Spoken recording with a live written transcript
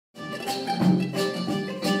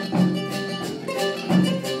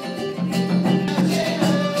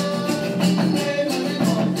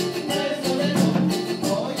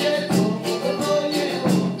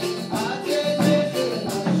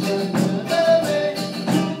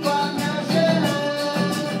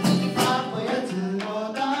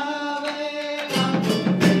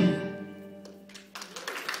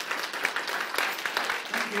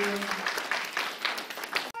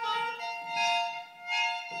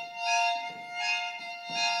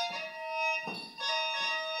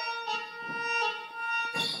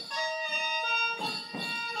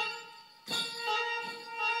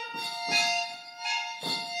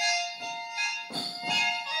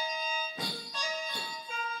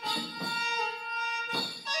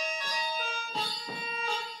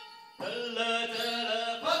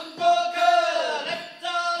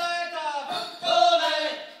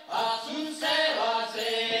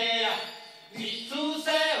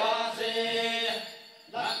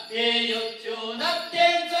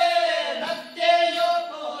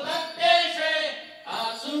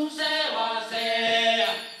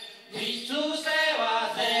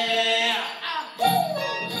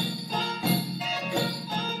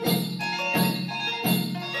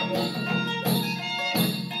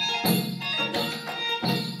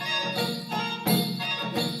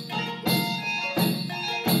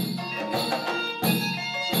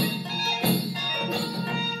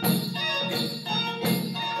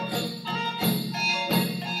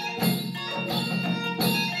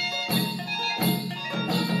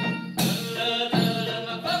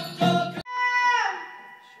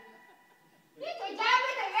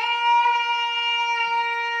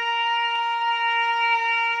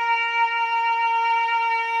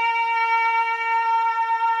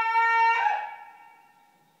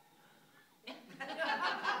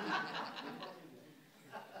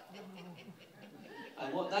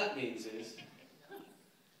that means is,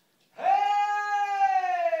 Hey!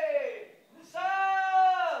 Listen!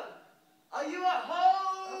 Are you at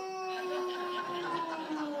home?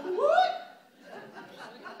 What?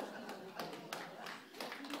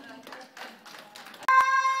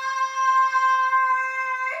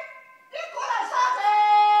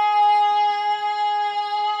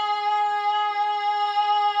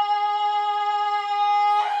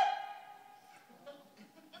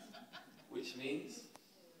 which means,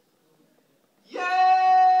 Yes!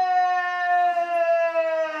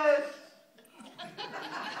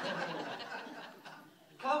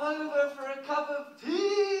 Come over for a cup of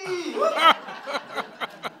tea!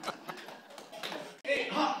 Hey,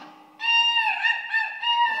 ha!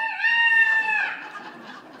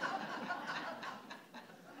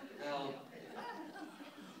 now,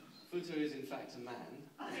 Futa is in fact a man,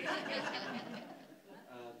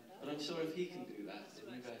 but I'm sure if he can do that, then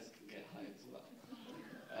you guys can get high as well.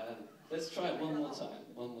 Let's try it one more time,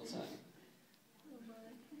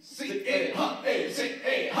 Sing a ha, eh, sing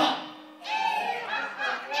a ha!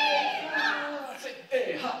 Sing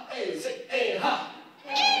a ha, eh, sing a ha!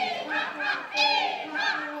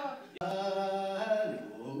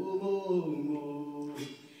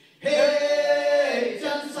 Hey,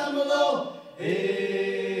 Jansamalo!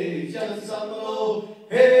 Hey, Jansamalo!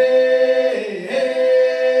 Hey,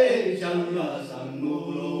 hey,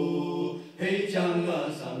 Jansamalo! Hey,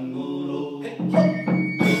 Jansamalo! Hey,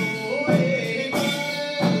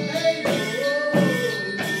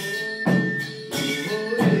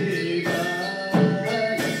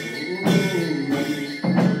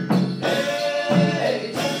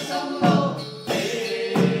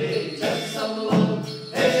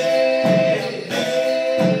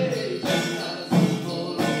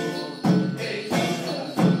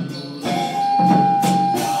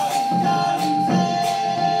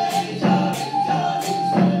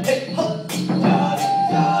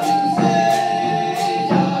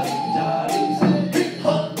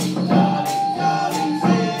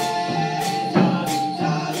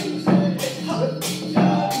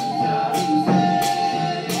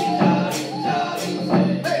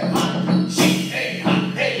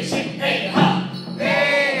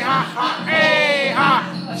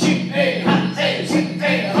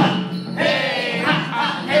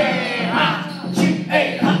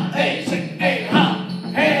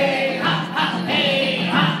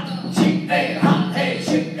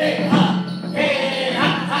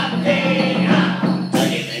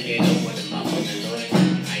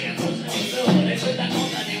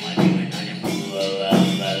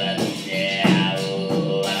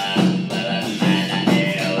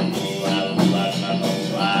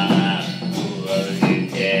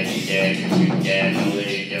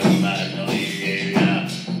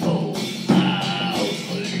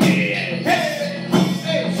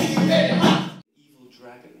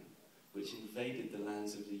 which invaded the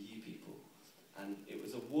lands of the Yi people. And it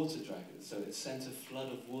was a water dragon, so it sent a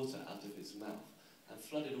flood of water out of its mouth and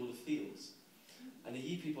flooded all the fields. And the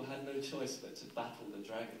Yi people had no choice but to battle the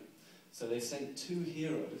dragon. So they sent 2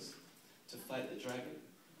 heroes to fight the dragon.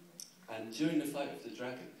 And during the fight of the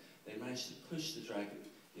dragon, they managed to push the dragon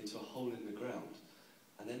into a hole in the ground.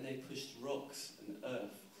 And then they pushed rocks and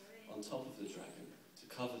earth on top of the dragon to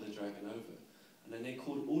cover the dragon over. And then they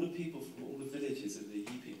called all the people from all the villages of the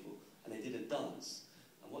Yi people, and they did a dance.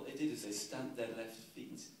 And what they did is they stamped their left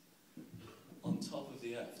feet on top of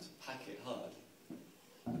the earth to pack it hard.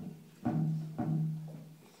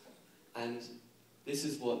 And this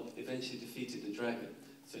is what eventually defeated the dragon.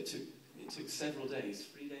 So it took several days,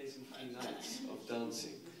 3 days and 3 nights of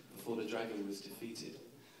dancing before the dragon was defeated.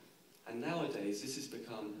 And nowadays, this has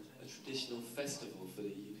become a traditional festival for the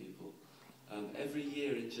Yi people. Every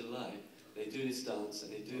year in July, they do this dance,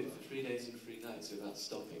 and they do it for 3 days and 3 nights without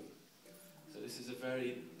stopping. So this is a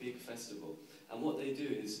very big festival. And what they do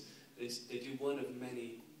is, they do one of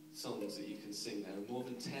many songs that you can sing. There are more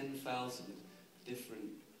than 10,000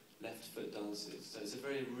 different left foot dances. So it's a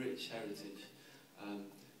very rich heritage. And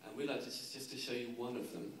we'd like to just to show you one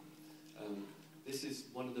of them. This is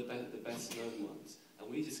one of the best known ones. And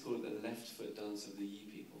we just call it the left foot dance of the Yi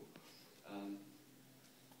people.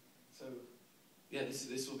 So yeah,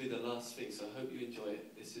 this will be the last thing, so I hope you enjoy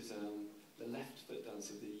it. This is the left foot dance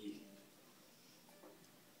of the Yi